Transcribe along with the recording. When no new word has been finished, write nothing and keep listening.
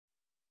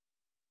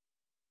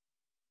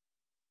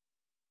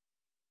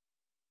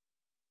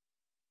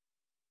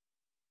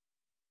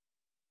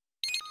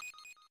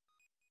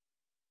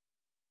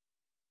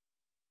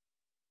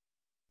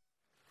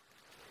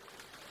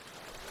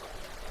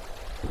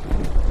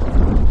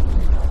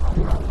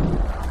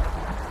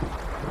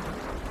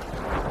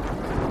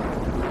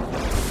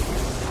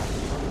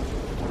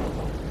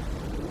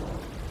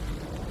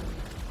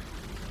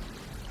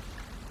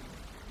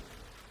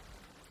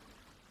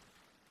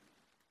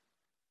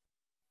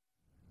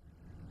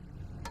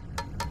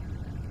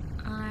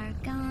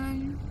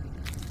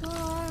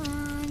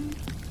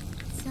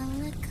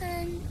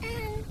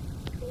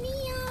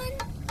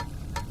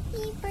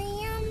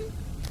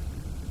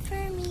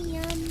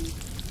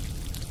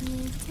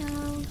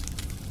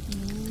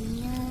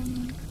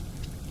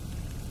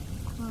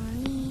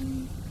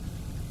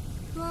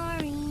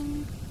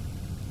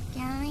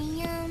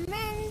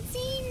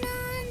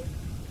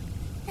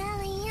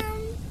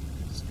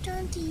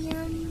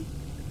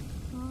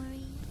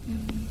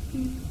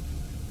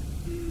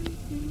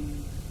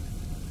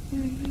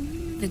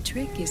The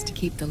trick is to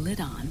keep the lid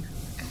on.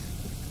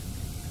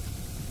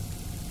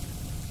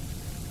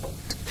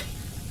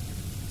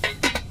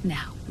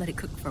 Now, let it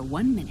cook for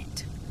 1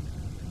 minute.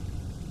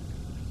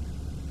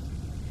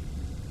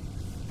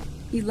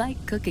 You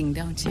like cooking,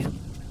 don't you?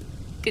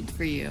 Good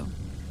for you.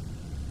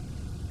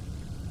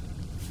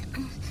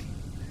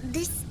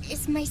 This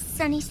is my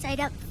sunny side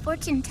up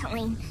fortune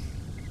telling.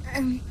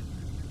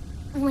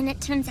 When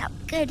it turns out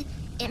good,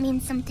 it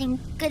means something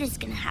good is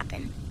gonna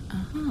happen.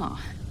 Oh.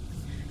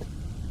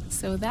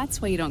 So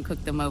that's why you don't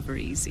cook them over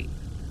easy.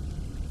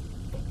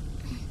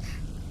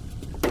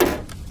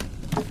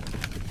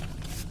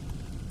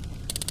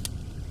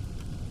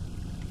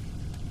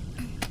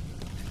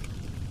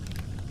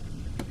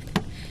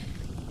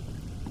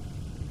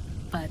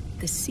 But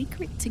the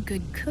secret to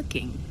good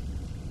cooking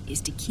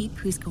is to keep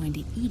who's going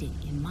to eat it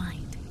in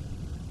mind.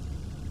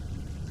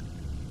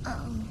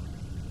 Oh.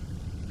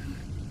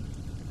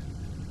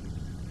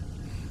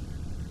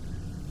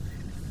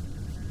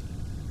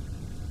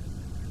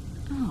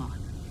 Oh.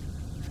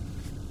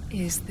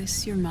 Is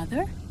this your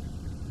mother?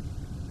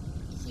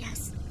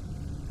 Yes.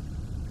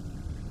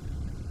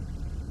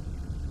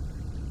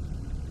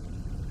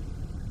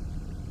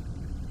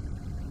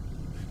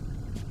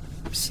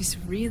 She's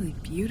really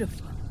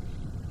beautiful.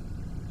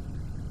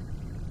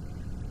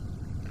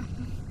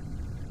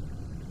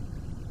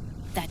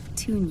 That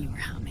tune you were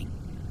humming,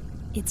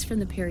 it's from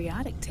the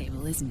periodic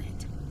table, isn't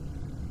it?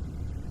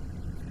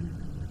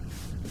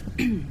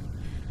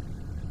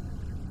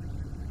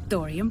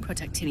 Thorium,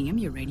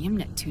 protactinium, uranium,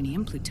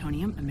 neptunium,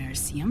 plutonium,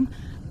 americium.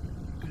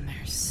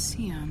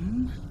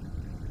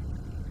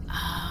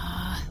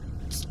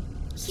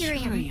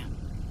 Curium.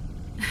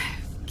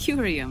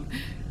 Curium.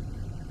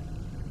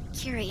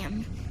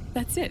 Curium.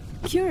 That's it,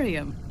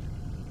 curium.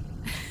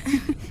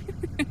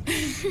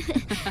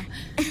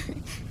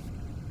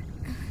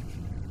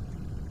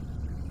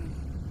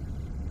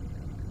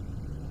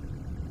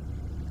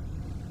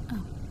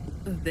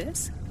 Oh,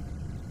 this?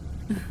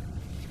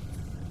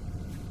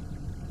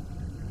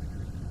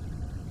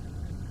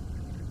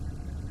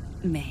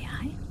 May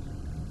I?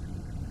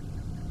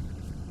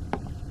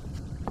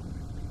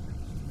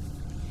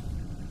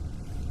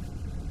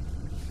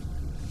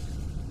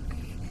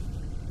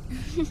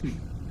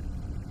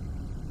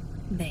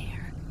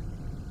 There.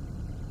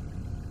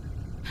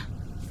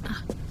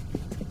 Ah.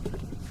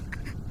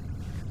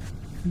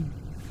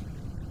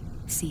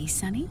 See,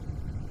 Sonny?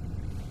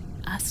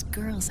 Us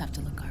girls have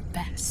to look our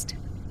best.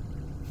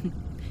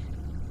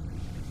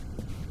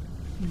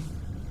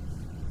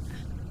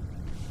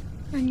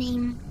 Her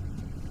name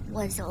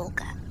was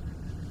Olga.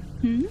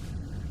 Hmm?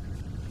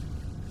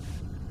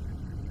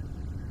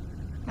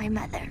 My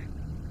mother.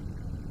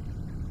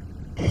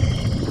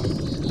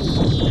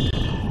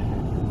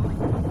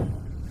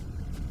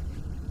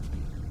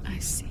 I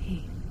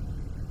see.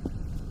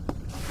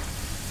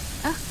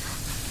 Ah!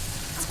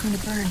 It's going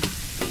to burn.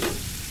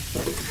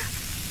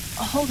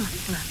 Oh, hold on.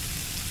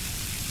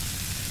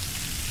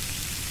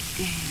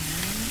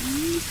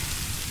 And...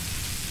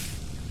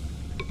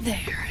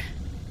 there.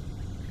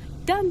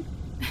 Done.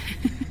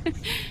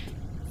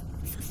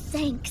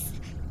 Thanks.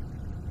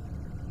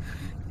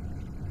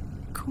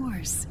 Of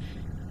course.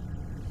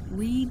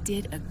 We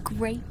did a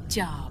great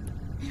job.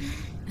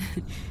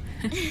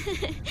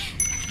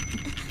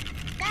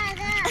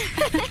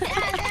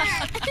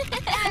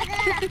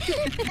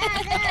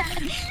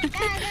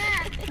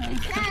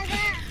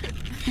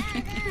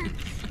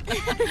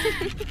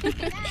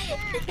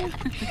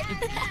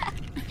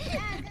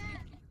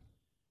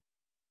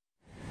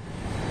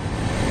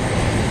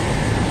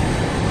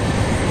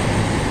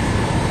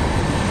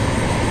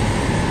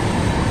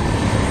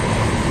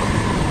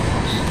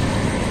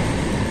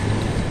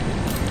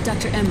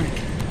 Dr. Emmerich,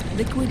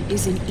 Liquid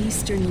is in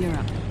Eastern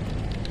Europe.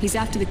 He's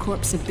after the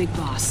corpse of Big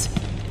Boss.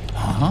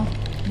 Huh?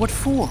 What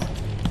for?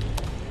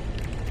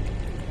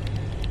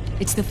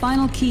 It's the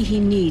final key he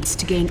needs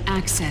to gain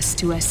access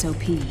to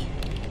SOP.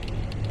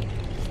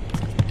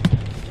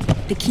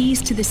 The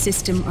keys to the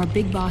system are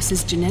Big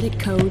Boss's genetic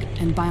code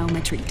and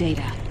biometric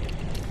data.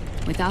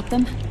 Without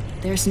them,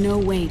 there's no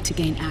way to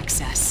gain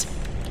access.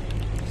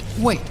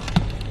 Wait,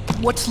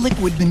 what's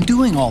Liquid been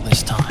doing all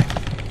this time?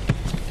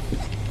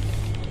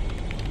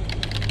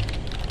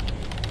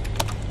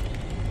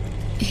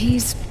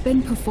 He's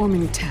been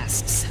performing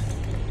tests.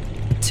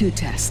 2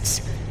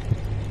 tests.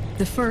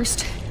 The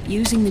first,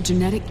 using the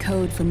genetic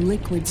code from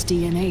Liquid's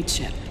DNA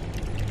chip.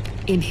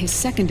 In his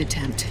second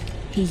attempt,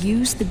 he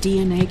used the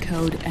DNA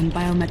code and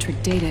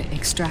biometric data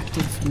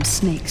extracted from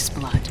Snake's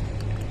blood.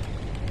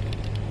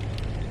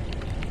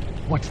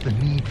 What's the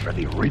need for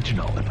the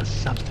original if a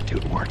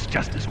substitute works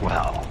just as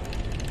well?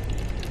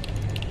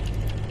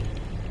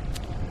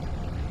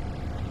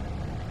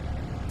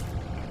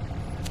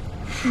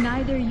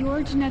 Neither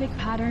your genetic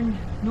pattern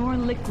nor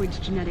Liquid's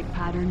genetic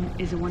pattern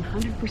is a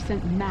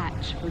 100%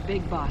 match for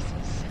Big Bosses.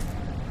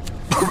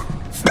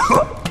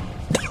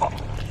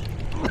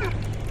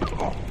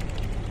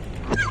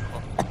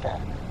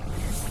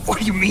 What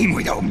do you mean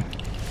we don't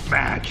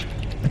match?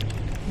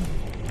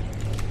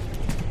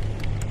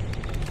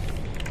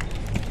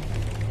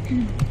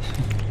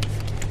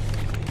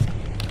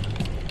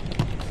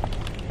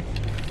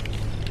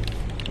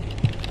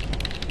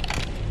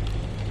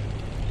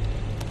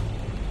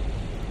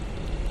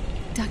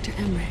 Dr.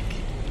 Emmerich.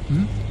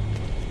 Hmm?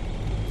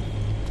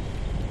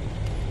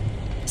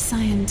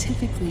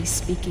 Scientifically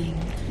speaking,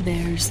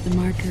 there's the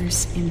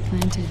markers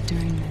implanted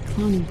during the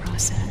cloning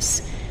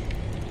process,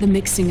 the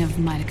mixing of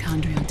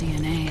mitochondrial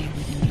DNA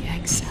within the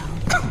egg cell,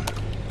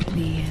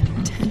 the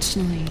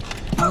intentionally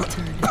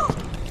altered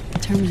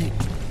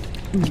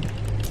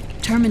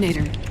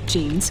Terminator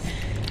genes,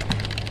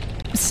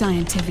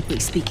 scientifically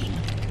speaking.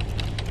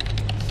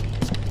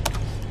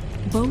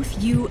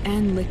 Both you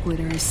and Liquid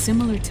are as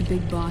similar to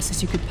Big Boss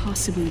as you could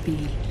possibly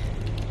be,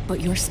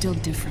 but you're still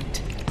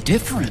different.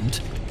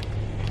 Different?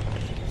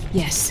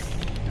 Yes.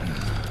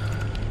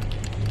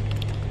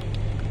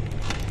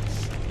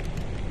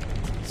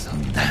 So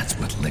that's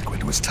what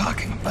Liquid was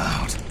talking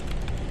about.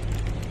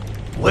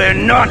 We're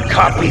not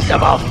copies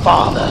of our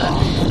father,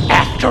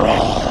 after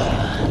all.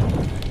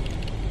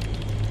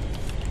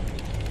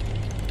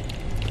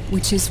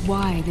 Which is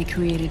why they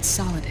created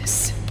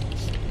Solidus.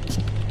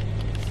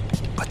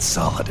 But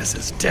Solidus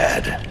is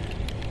dead.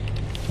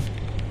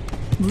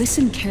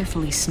 Listen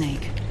carefully,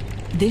 Snake.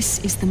 This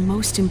is the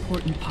most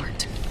important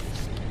part.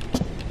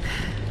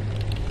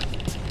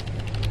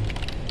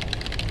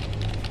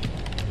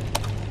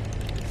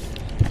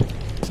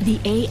 The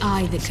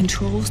AI that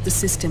controls the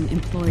system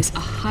employs a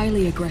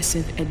highly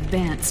aggressive,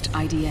 advanced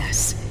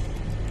IDS.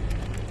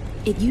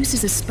 It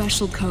uses a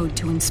special code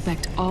to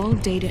inspect all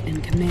data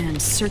and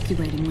commands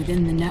circulating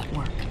within the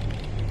network.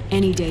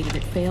 Any data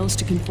that fails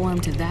to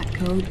conform to that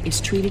code is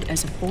treated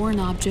as a foreign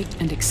object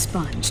and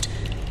expunged,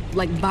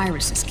 like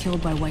viruses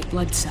killed by white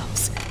blood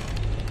cells.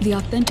 The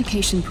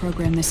authentication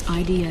program this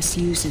IDS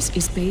uses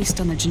is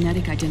based on a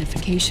genetic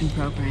identification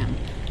program,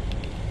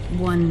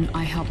 one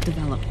I helped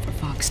develop for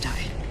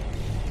Foxdie.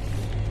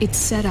 It's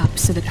set up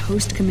so that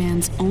host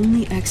commands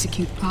only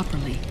execute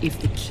properly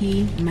if the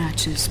key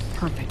matches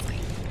perfectly.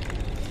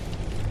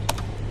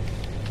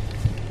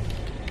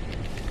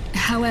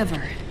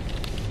 However,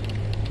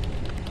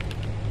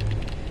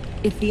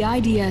 if the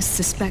IDS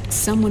suspects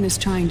someone is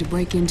trying to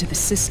break into the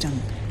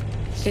system,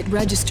 it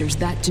registers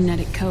that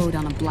genetic code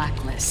on a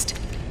blacklist.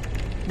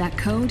 That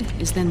code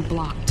is then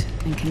blocked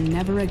and can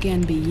never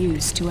again be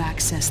used to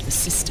access the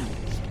system.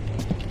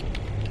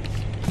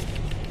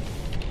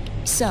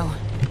 So,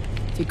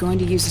 if you're going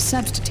to use a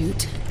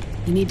substitute,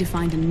 you need to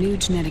find a new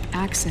genetic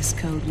access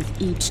code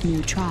with each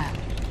new trial.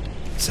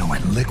 So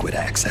when Liquid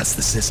accessed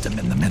the system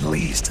in the Middle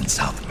East and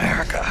South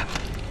America,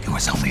 it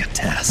was only a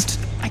test.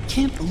 I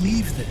can't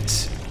believe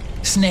this.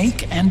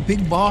 Snake and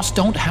Big Boss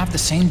don't have the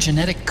same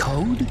genetic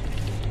code?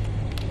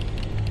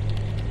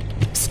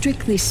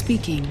 Strictly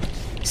speaking,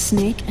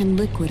 Snake and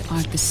Liquid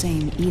aren't the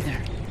same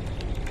either.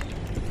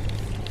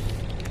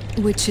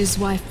 Which is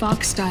why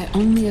Foxdie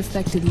only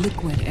affected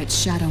Liquid at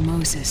Shadow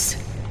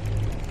Moses.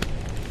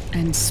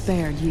 And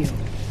spared you.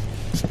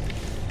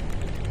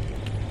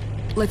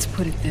 Let's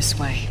put it this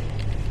way.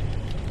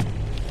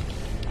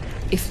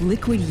 If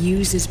Liquid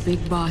uses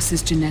Big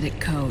Boss's genetic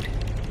code,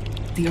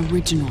 the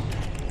original,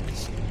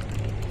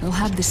 he'll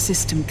have the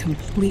system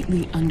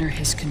completely under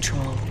his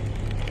control.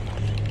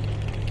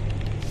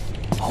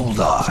 Hold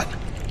on.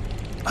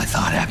 I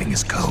thought having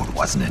his code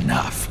wasn't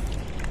enough.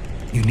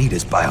 You need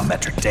his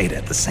biometric data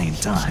at the same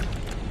time,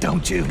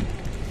 don't you?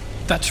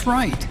 That's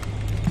right.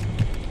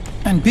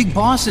 And Big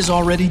Boss is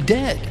already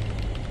dead.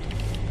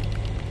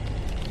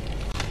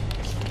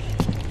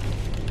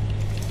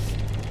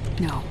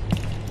 No.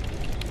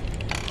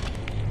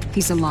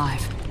 He's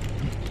alive.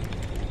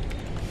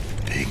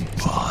 Big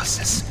Boss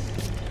is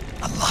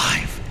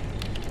alive.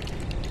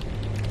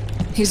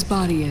 His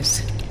body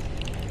is.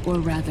 Or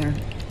rather,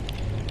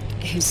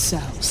 his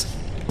cells.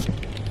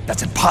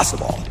 That's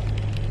impossible.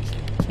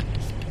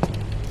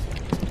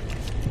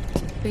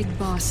 Big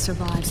Boss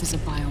survives as a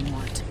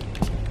biomort.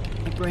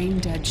 A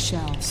brain-dead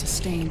shell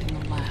sustained in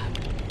the lab.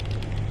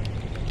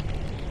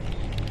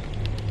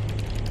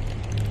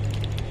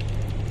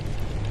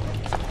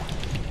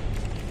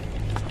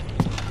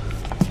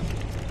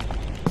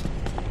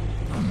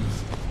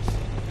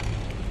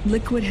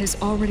 Liquid has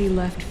already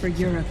left for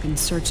Europe in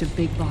search of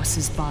Big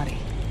Boss's body.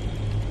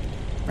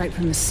 Right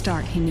from the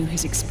start, he knew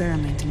his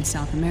experiment in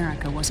South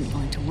America wasn't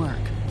going to work.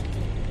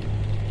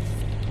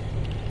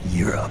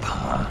 Europe,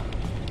 huh?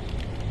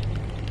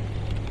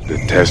 The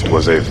test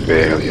was a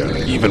failure,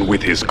 even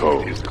with his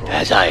code.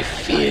 As I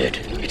feared,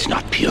 it's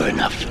not pure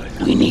enough.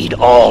 We need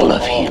all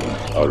of him.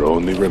 Our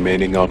only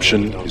remaining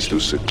option is to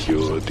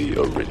secure the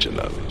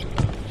original.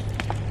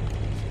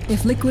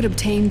 If Liquid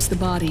obtains the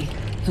body,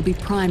 he'll be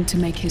primed to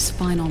make his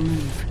final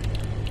move.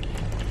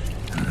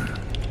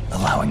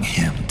 Allowing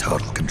him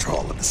total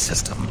control of the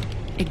system.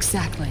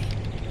 Exactly.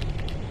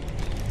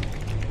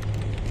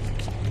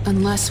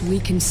 Unless we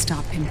can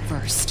stop him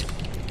first.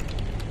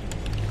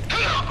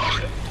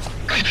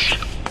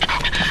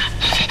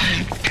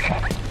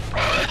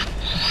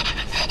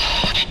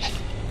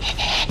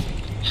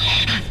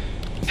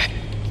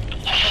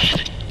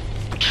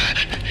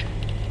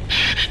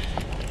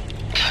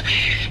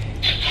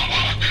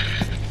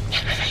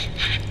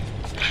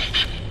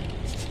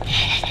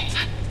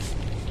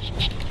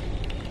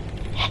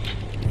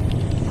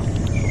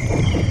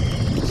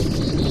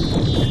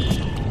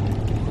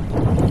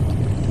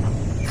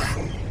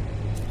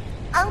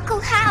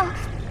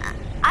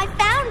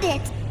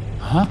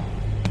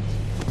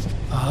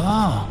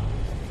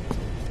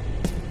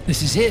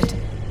 is it.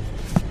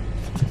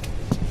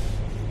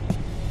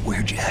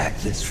 Where'd you hack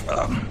this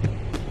from?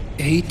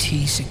 AT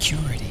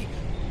Security.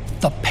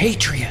 The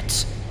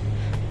Patriots.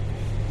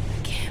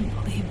 I can't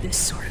believe this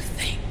sort of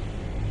thing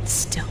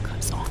still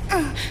goes on.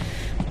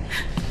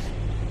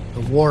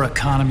 The war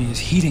economy is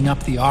heating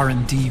up the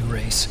R&D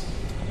race.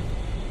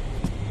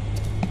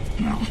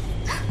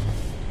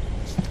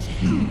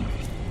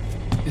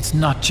 It's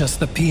not just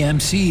the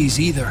PMCs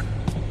either.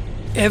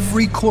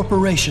 Every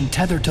corporation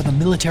tethered to the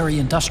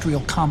military-industrial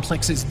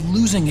complex is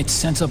losing its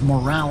sense of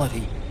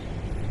morality.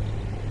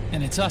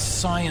 And it's us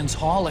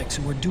science-holics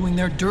who are doing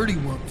their dirty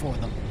work for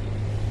them,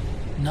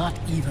 not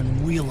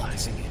even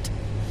realizing it.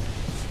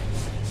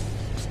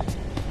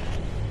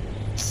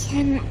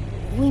 Can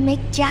we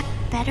make Jack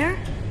better?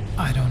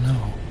 I don't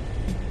know.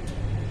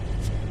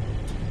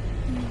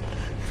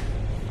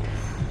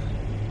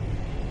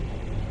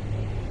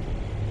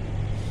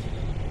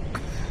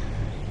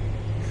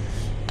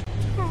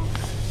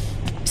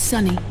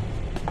 Sonny.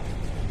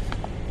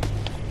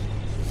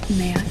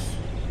 May I?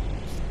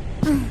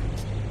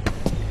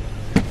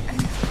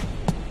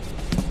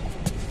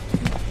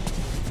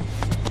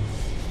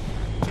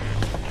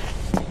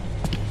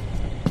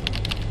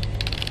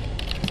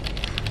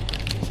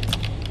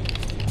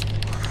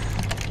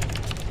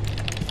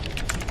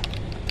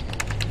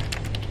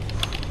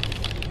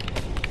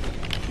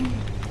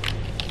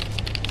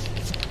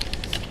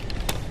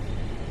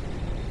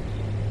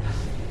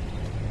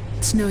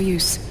 It's no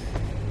use.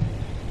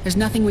 There's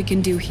nothing we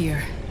can do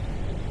here.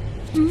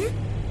 Hmm?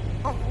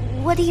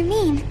 What do you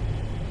mean?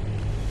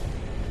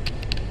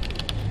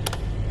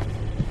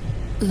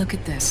 Look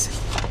at this.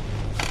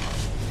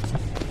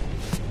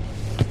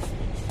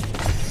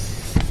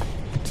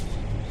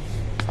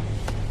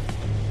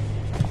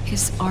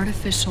 His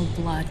artificial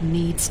blood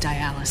needs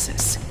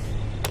dialysis.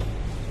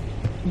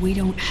 We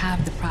don't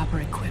have the proper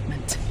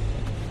equipment.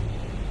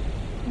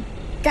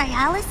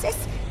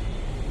 Dialysis?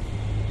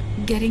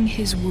 Getting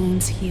his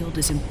wounds healed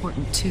is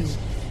important too.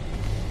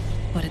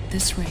 But at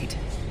this rate,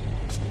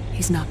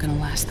 he's not gonna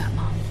last that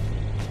long.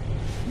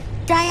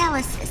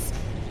 Dialysis.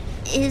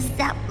 Is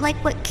that like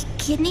what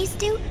kidneys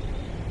do?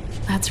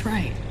 That's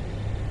right.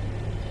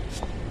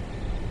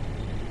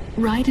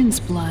 Raiden's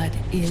blood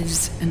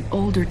is an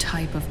older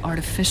type of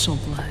artificial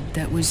blood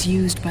that was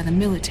used by the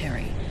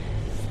military,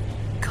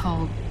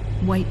 called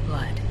white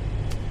blood.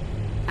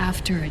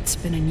 After it's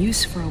been in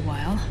use for a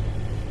while,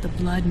 the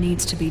blood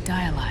needs to be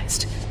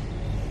dialyzed,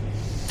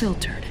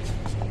 filtered.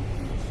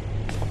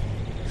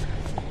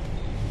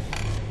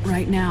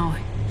 Right now,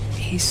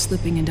 he's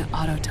slipping into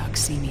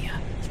autotoxemia.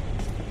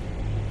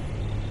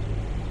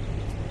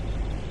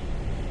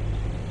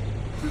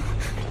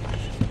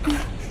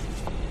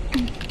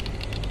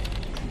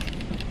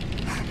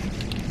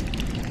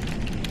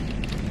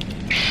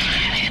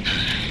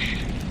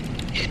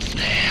 It's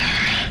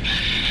there.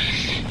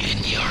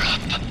 In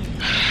Europe.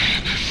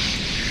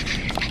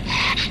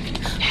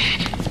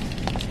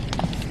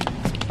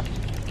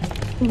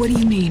 What do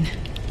you mean?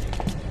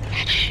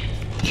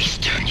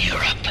 Eastern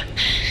Europe.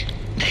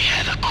 They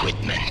have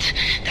equipment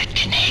that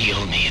can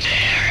heal me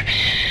there.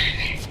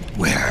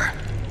 Where?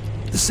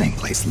 The same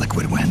place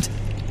Liquid went?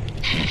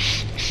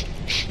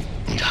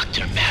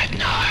 Dr.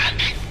 Magnar.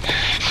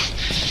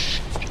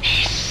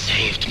 He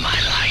saved my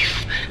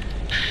life.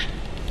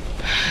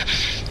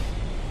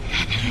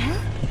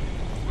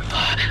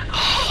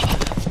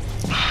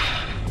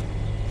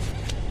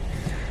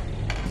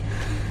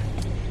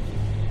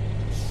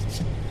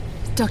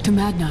 Dr.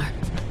 Magnar.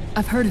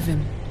 I've heard of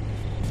him.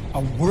 A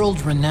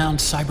world-renowned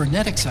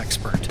cybernetics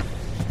expert.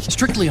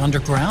 Strictly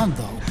underground,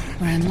 though.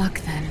 We're in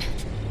luck then.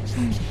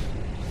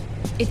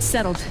 It's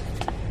settled.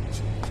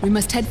 We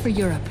must head for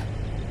Europe.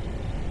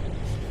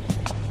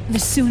 The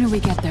sooner we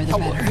get there, the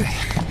better.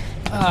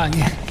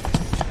 Yeah.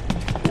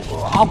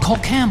 I'll call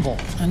Campbell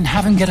and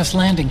have him get us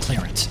landing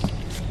clearance.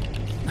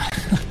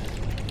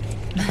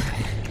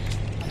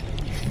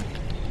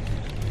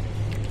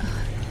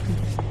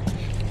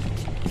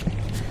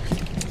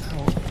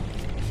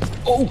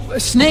 Oh,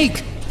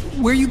 Snake!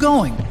 Where are you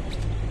going?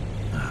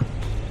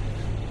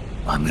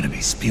 I'm gonna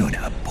be spewing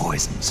out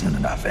poison soon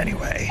enough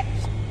anyway.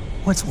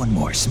 What's one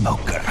more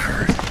smoke gonna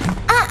hurt?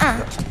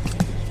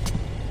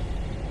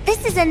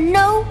 This is a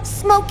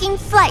no-smoking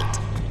flight.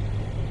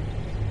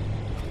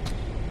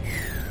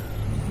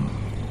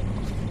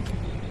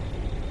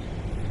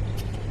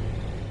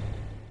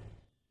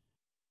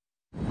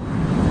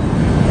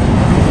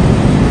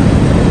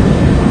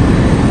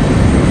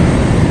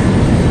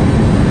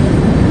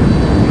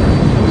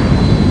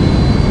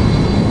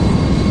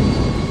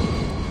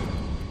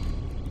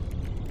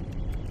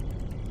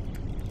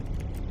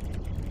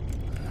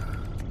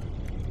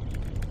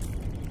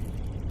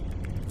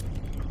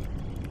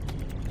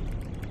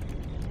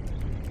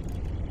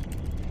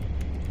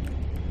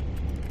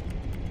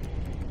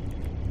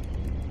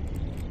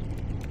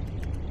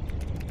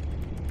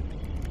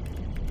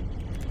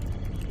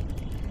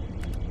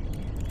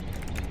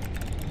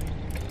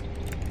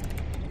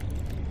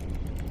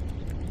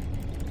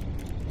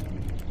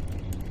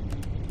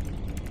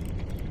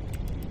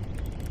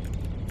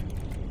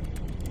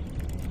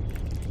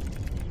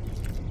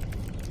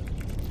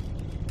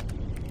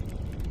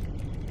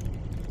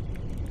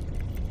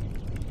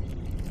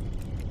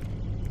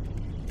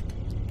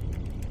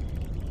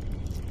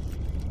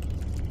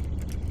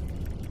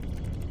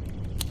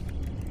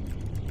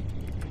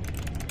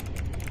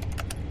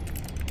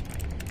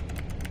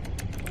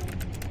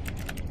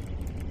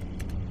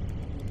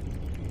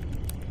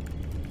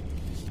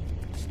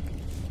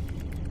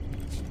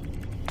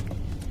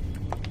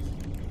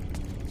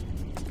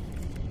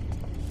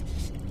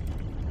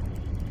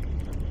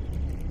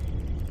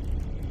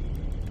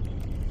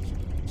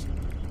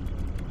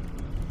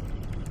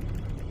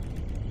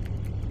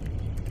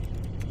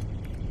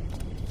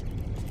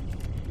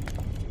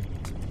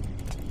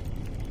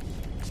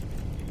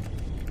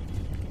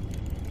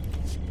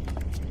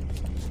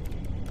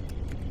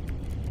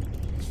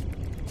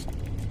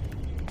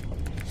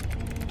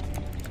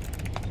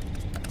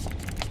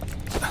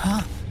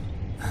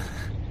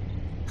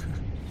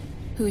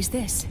 Who is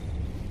this?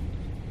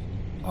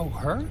 Oh,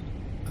 her?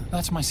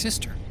 That's my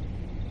sister.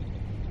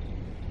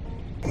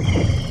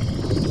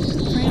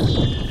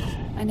 Really?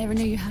 I never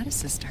knew you had a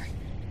sister.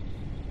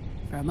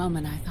 For a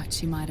moment, I thought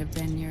she might have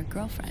been your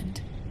girlfriend.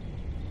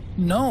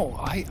 No,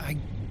 I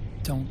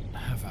don't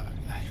have a...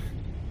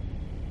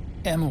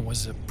 Emma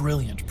was a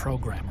brilliant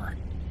programmer.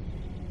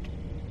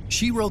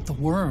 She wrote the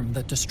worm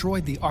that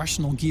destroyed the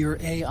Arsenal Gear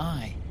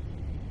AI.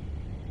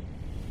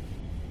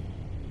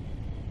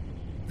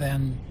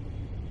 Then...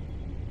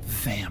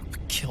 Vamp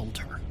killed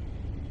her.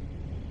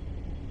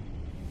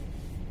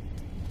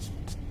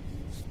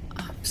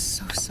 I'm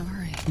so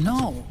sorry.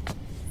 No,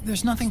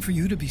 there's nothing for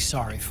you to be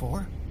sorry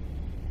for.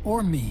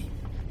 Or me.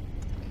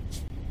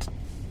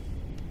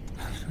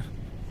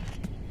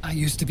 I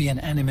used to be an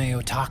anime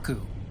otaku.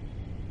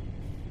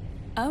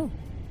 Oh.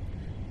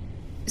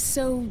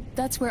 So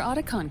that's where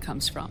Otacon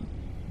comes from?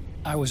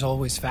 I was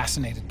always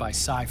fascinated by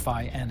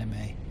sci-fi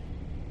anime.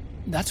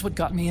 That's what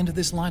got me into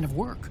this line of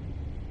work.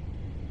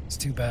 It's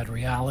too bad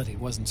reality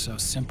wasn't so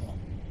simple.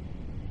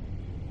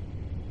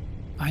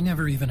 I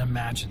never even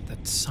imagined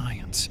that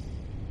science,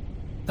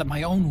 that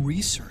my own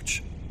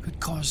research,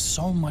 could cause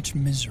so much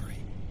misery.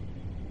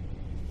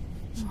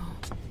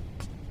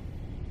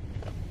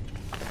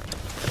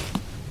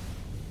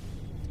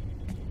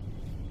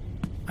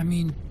 I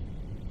mean,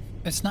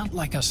 it's not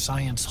like us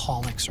science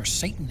holics or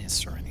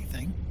Satanists or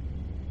anything.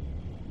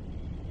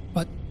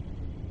 But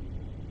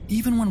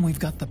even when we've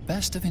got the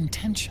best of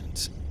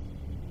intentions,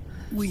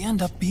 we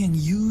end up being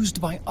used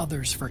by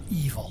others for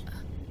evil.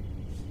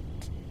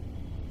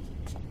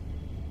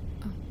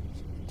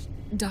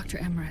 Dr.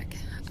 Emmerich,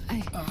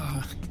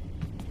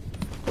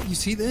 You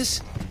see this?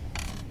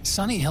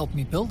 Sonny helped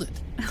me build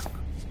it.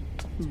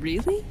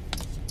 Really?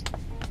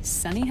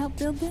 Sonny helped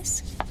build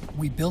this?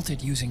 We built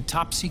it using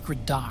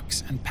top-secret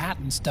docs and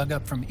patents dug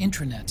up from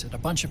intranets at a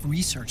bunch of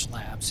research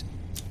labs.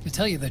 To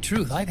tell you the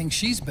truth, I think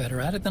she's better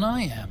at it than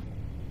I am.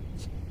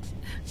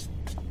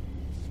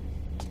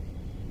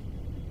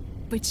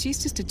 But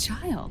she's just a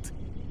child.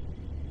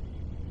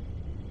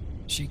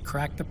 She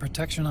cracked the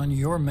protection on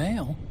your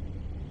mail.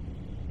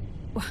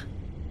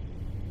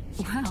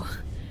 Wow.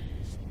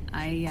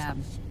 I,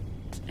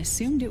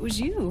 assumed it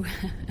was you.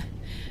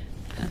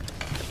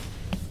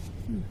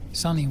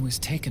 Sunny was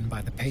taken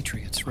by the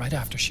Patriots right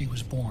after she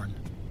was born.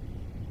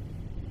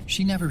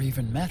 She never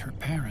even met her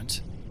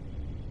parents.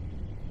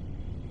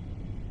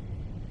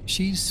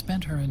 She's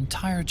spent her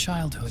entire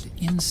childhood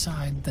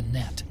inside the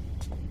net.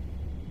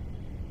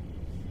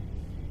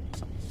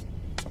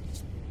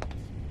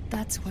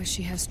 That's why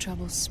she has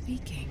trouble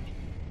speaking.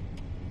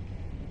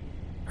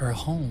 Her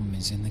home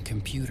is in the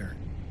computer.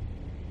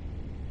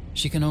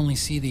 She can only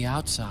see the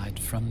outside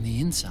from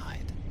the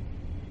inside.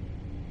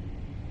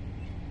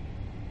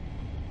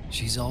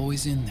 She's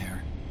always in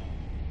there,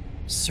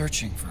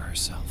 searching for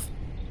herself,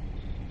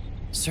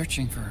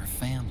 searching for her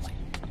family.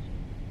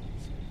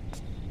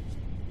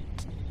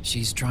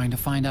 She's trying to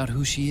find out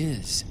who she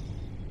is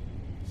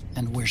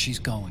and where she's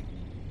going.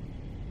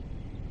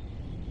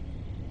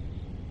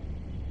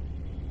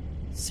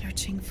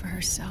 Searching for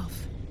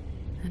herself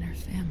and her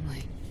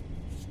family.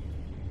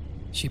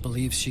 She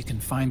believes she can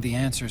find the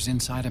answers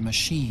inside a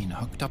machine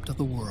hooked up to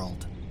the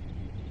world.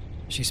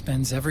 She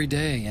spends every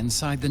day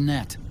inside the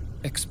net,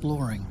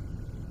 exploring.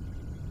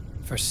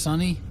 For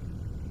Sunny,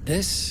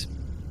 this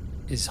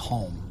is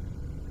home.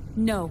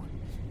 No,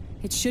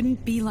 it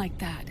shouldn't be like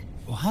that.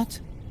 What?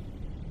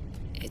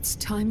 It's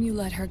time you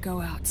let her go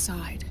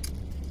outside.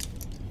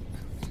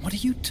 What are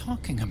you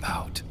talking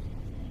about?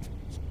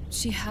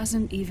 She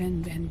hasn't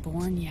even been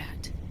born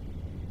yet.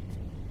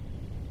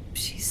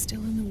 She's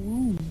still in the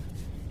womb.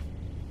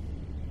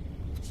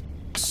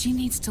 She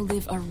needs to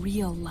live a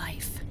real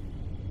life.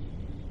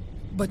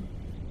 But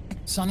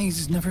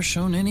Sunny's never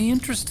shown any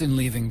interest in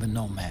leaving the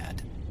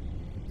Nomad.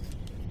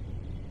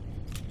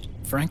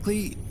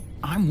 Frankly,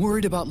 I'm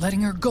worried about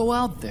letting her go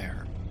out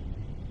there.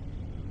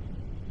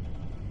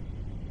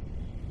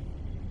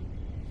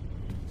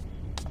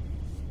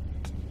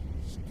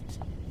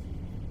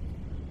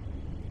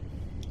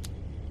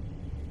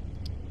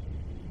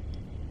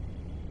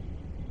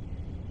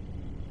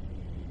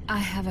 I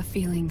have a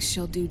feeling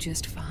she'll do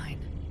just fine.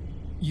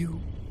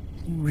 You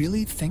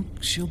really think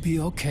she'll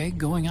be okay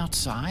going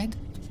outside?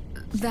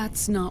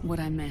 That's not what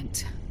I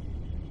meant.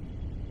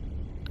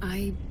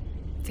 I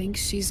think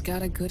she's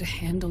got a good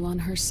handle on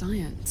her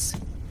science.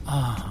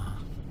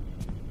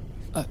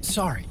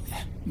 Sorry.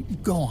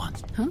 Go on.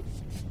 Huh?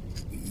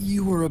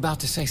 You were about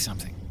to say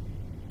something.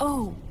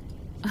 Oh,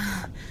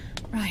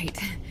 right.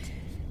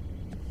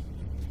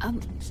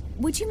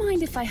 Would you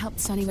mind if I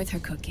helped Sunny with her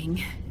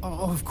cooking?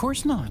 Oh, of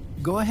course not.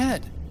 Go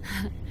ahead.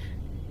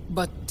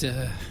 But,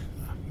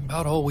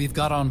 about all we've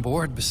got on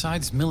board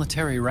besides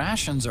military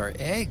rations are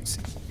eggs.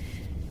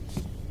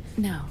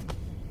 No.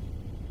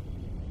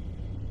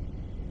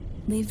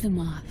 Leave them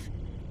off.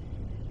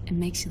 It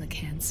makes you look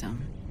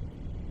handsome.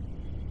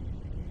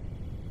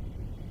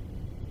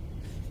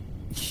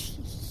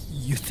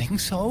 You think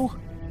so?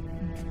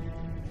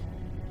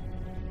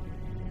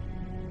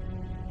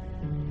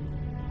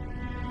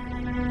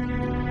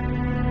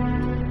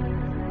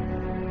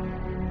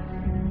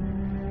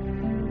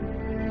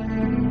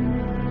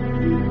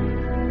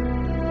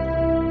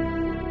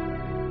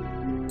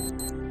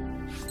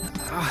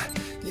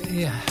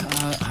 Yeah,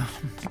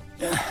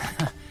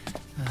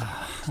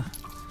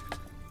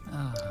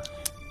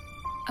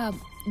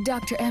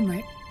 Dr.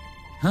 Emmerich,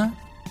 huh?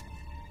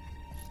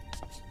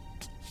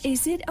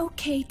 is it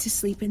okay to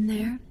sleep in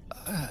there?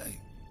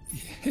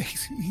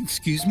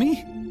 Excuse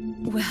me?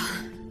 Well,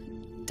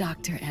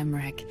 Dr.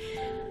 Emmerich,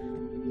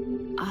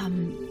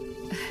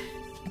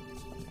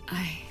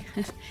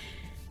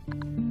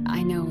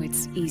 I know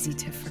it's easy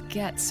to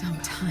forget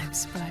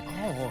sometimes, but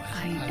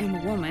I am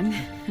a woman.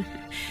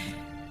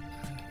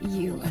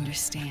 You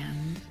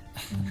understand.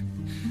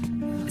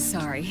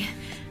 Sorry.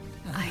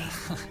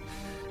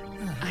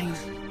 I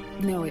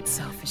know it's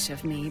selfish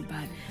of me,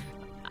 but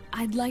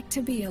I'd like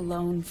to be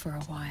alone for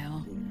a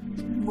while.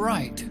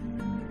 Right.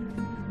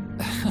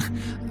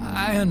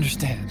 I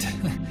understand.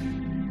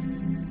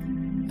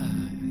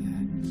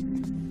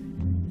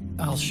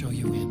 I'll show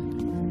you in.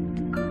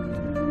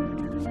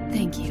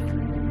 Thank you.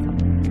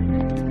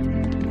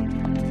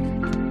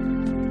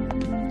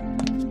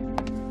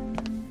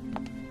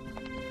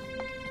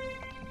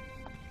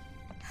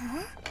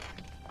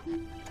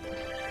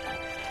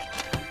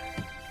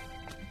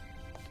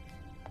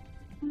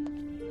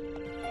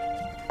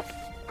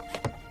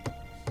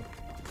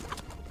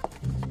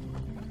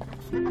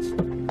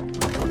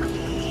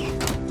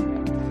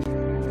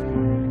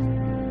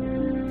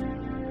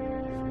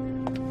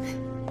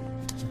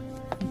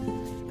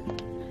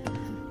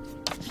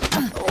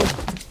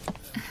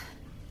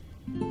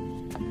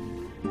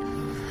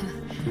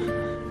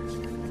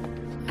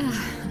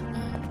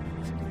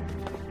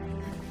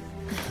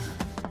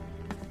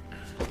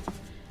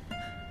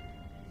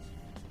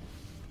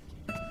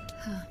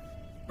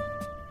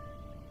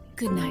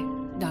 Good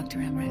night, Dr.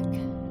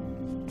 Emmerich.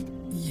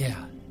 Yeah.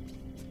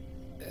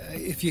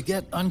 If you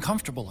get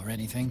uncomfortable or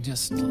anything,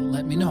 just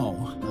let me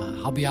know.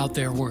 I'll be out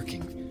there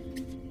working.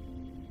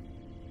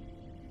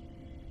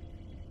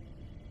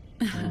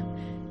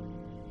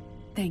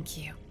 Thank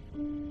you.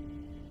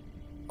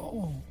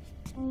 Oh.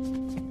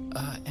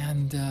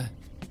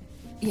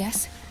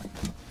 Yes?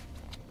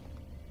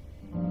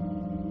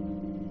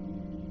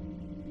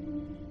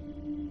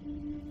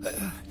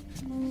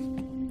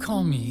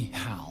 Call me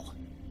Hal.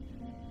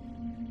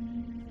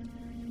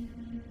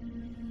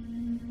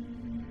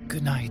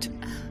 Good night.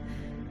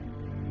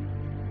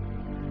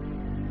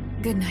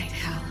 Good night,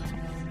 Hal.